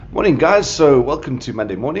Morning, guys. So, welcome to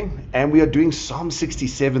Monday morning, and we are doing Psalm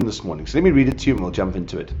 67 this morning. So, let me read it to you and we'll jump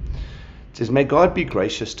into it. It says, May God be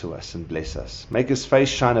gracious to us and bless us. Make his face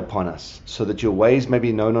shine upon us, so that your ways may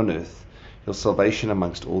be known on earth, your salvation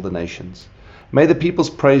amongst all the nations. May the peoples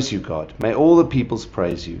praise you, God. May all the peoples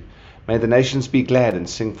praise you. May the nations be glad and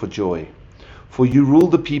sing for joy. For you rule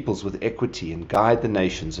the peoples with equity and guide the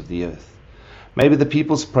nations of the earth. May the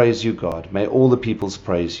peoples praise you, God. May all the peoples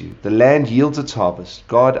praise you. The land yields its harvest.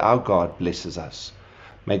 God, our God, blesses us.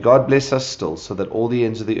 May God bless us still, so that all the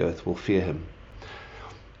ends of the earth will fear him.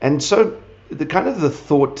 And so, the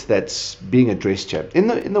thought that's being addressed here, in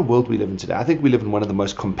the world we live in today, I think we live in one of the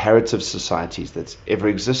most comparative societies that's ever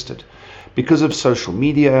existed. Because of social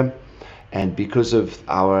media, and because of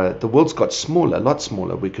the world's got smaller, a lot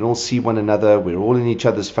smaller. We can all see one another. We're all in each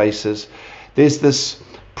other's faces. There's this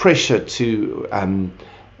pressure to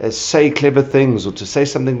say clever things or to say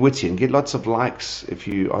something witty and get lots of likes if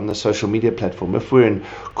you're on the social media platform. If we're in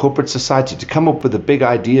corporate society, to come up with the big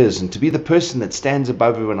ideas and to be the person that stands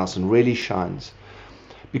above everyone else and really shines.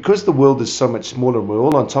 Because the world is so much smaller and we're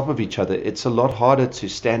all on top of each other, it's a lot harder to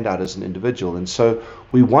stand out as an individual. And so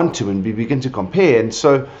we want to, and we begin to compare. And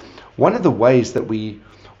so one of the ways that we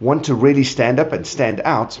want to really stand up and stand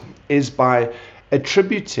out is by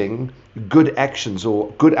attributing good actions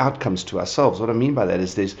or good outcomes to ourselves. What I mean by that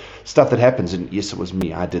is there's stuff that happens, and yes, it was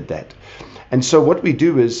me, I did that. And so what we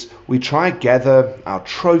do is we try gather our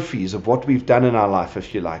trophies of what we've done in our life,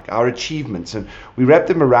 if you like, our achievements, and we wrap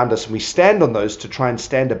them around us and we stand on those to try and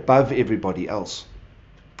stand above everybody else.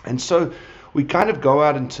 And so we kind of go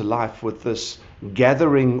out into life with this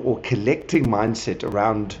gathering or collecting mindset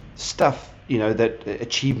around stuff, that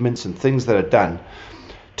achievements and things that are done,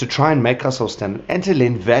 to try and make ourselves stand and to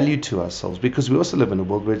lend value to ourselves, because we also live in a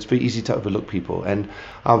world where it's very easy to overlook people, and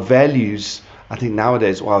our values, I think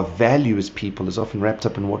nowadays, or our value as people is often wrapped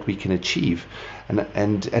up in what we can achieve, and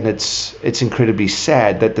it's incredibly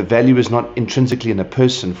sad that the value is not intrinsically in a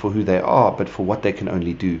person for who they are, but for what they can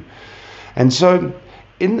only do. And so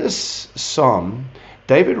in this psalm,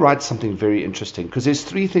 David writes something very interesting, because there's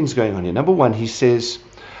three things going on here. Number one, he says,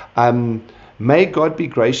 may God be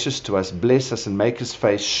gracious to us, bless us, and make his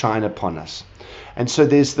face shine upon us. And so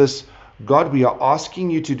there's this, God, we are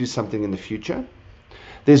asking you to do something in the future.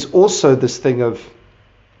 There's also this thing of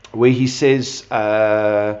where he says,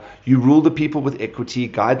 you rule the people with equity,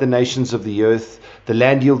 guide the nations of the earth, the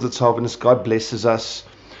land yields its harvest, God blesses us.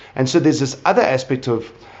 And so there's this other aspect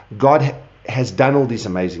of God has done all these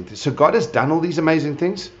amazing things. So God has done all these amazing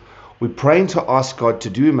things. We're praying to ask God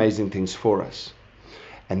to do amazing things for us.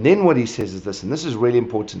 And then what he says is this, and this is really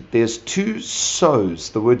important. There's two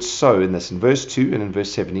so's, the word so in this, in verse 2 and in verse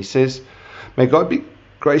 7. He says, may God be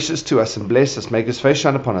gracious to us and bless us, make his face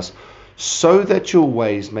shine upon us, so that your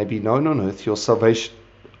ways may be known on earth, your salvation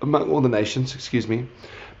among all the nations.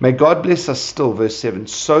 May God bless us still, verse 7,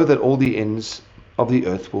 so that all the ends of the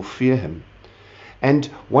earth will fear him. And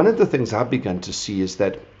one of the things I've begun to see is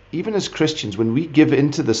that even as Christians, when we give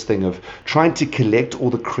into this thing of trying to collect all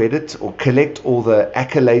the credit or collect all the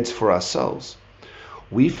accolades for ourselves,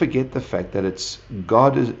 we forget the fact that it's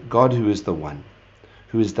God who is the one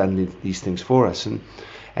who has done these things for us.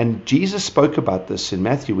 And Jesus spoke about this in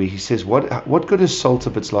Matthew, where he says, what good is salt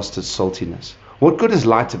if it's lost its saltiness? What good is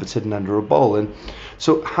light if it's hidden under a bowl? And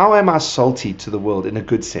so how am I salty to the world in a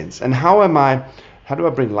good sense? And how do I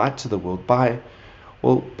bring light to the world? By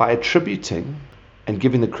attributing and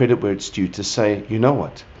giving the credit where it's due, to say, you know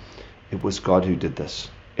what? It was God who did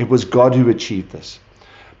this. It was God who achieved this.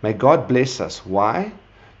 May God bless us. Why?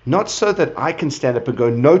 Not so that I can stand up and go,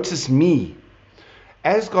 notice me.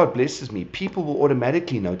 As God blesses me, people will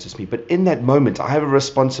automatically notice me. But in that moment, I have a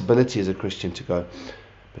responsibility as a Christian to go,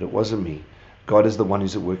 but it wasn't me. God is the one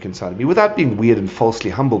who's at work inside of me, without being weird and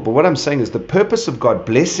falsely humble. But what I'm saying is the purpose of God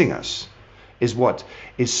blessing us is what?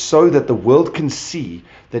 Is so that the world can see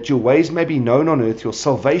that your ways may be known on earth, your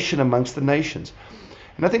salvation amongst the nations.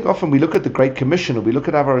 And I think often we look at the Great Commission, or we look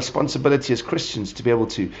at our responsibility as Christians to be able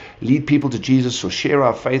to lead people to Jesus or share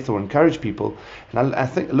our faith or encourage people. And I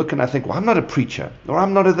think, well, I'm not a preacher, or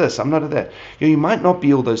I'm not a this, I'm not a that. You might not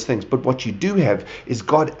be all those things, but what you do have is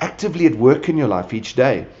God actively at work in your life each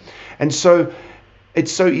day. And so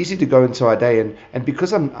it's so easy to go into our day, and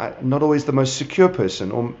because I'm not always the most secure person,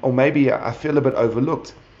 or maybe I feel a bit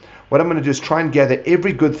overlooked, what I'm going to do is try and gather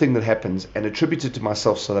every good thing that happens and attribute it to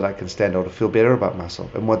myself so that I can stand out or feel better about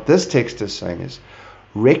myself. And what this text is saying is,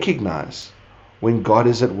 recognize when God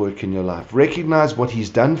is at work in your life. Recognize what he's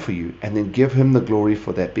done for you, and then give him the glory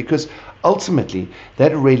for that. Because ultimately,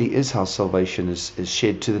 that really is how salvation is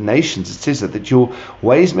shared to the nations. It says that your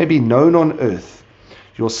ways may be known on earth,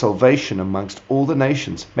 your salvation amongst all the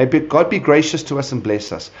nations. May God be gracious to us and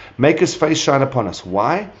bless us. Make his face shine upon us.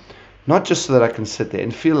 Why? Not just so that I can sit there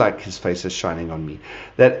and feel like his face is shining on me,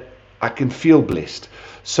 that I can feel blessed,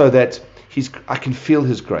 so that I can feel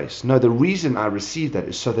his grace. No, the reason I receive that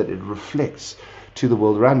is so that it reflects to the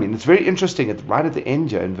world around me. And it's very interesting, right at the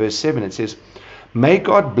end here in verse 7, it says, may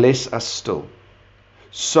God bless us still,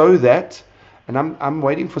 so that, and I'm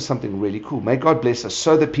waiting for something really cool. May God bless us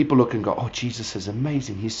so that people look and go, oh, Jesus is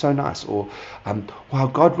amazing. He's so nice. Or, wow,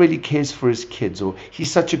 God really cares for his kids. Or,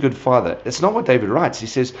 he's such a good father. That's not what David writes. He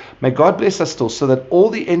says, may God bless us still so that all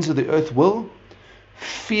the ends of the earth will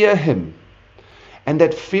fear him. And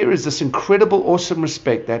that fear is this incredible, awesome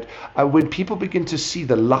respect that when people begin to see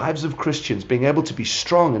the lives of Christians being able to be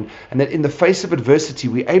strong, and that in the face of adversity,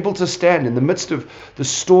 we're able to stand in the midst of the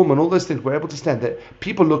storm and all those things, we're able to stand, that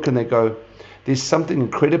people look and they go, there's something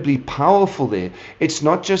incredibly powerful there. It's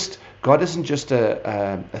not just, God isn't just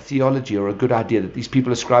a theology or a good idea that these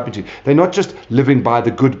people are ascribing to. They're not just living by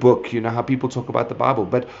the good book, you know how people talk about the Bible,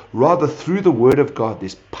 but rather through the Word of God,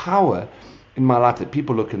 there's power in my life that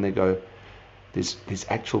people look and they go, there's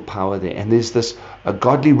actual power there. And there's this a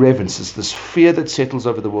godly reverence, there's this fear that settles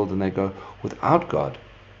over the world, and they go, without God,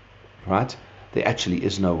 right, there actually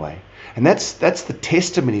is no way. And that's the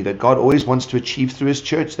testimony that God always wants to achieve through his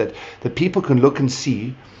church, that the people can look and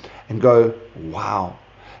see and go, wow,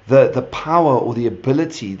 the power or the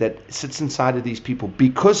ability that sits inside of these people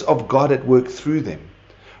because of God at work through them,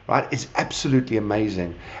 right, is absolutely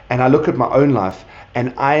amazing. And I look at my own life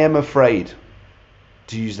and I am afraid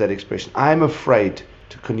to use that expression. I'm afraid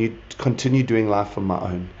to continue doing life on my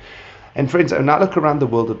own. And friends, when I look around the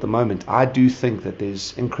world at the moment, I do think that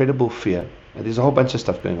there's incredible fear. There's a whole bunch of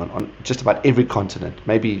stuff going on just about every continent,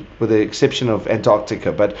 maybe with the exception of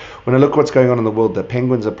Antarctica. But when I look what's going on in the world, the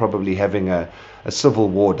penguins are probably having a civil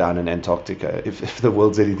war down in Antarctica, if the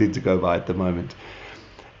world's anything to go by at the moment.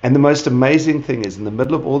 And the most amazing thing is, in the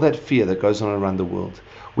middle of all that fear that goes on around the world,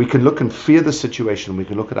 we can look and fear the situation. We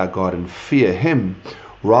can look at our God and fear him,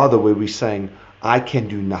 rather where we're saying, I can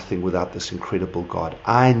do nothing without this incredible God.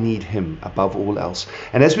 I need him above all else.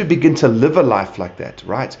 And as we begin to live a life like that,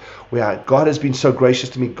 right, where God has been so gracious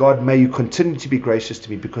to me, God, may you continue to be gracious to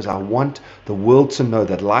me, because I want the world to know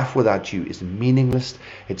that life without you is meaningless.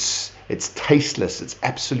 It's tasteless. It's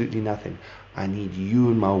absolutely nothing. I need you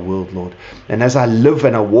in my world, Lord. And as I live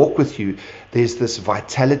and I walk with you, there's this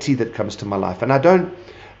vitality that comes to my life. And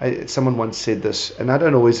someone once said this, and I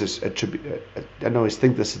don't always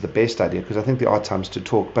think this is the best idea, because I think there are times to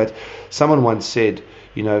talk, but someone once said,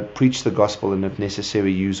 preach the gospel and if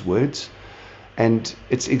necessary use words. And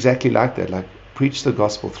it's exactly like that, like preach the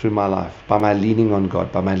gospel through my life, by my leaning on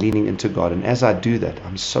God, by my leaning into God. And as I do that,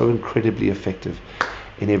 I'm so incredibly effective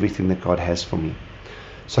in everything that God has for me.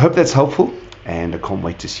 So I hope that's helpful, and I can't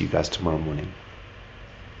wait to see you guys tomorrow morning.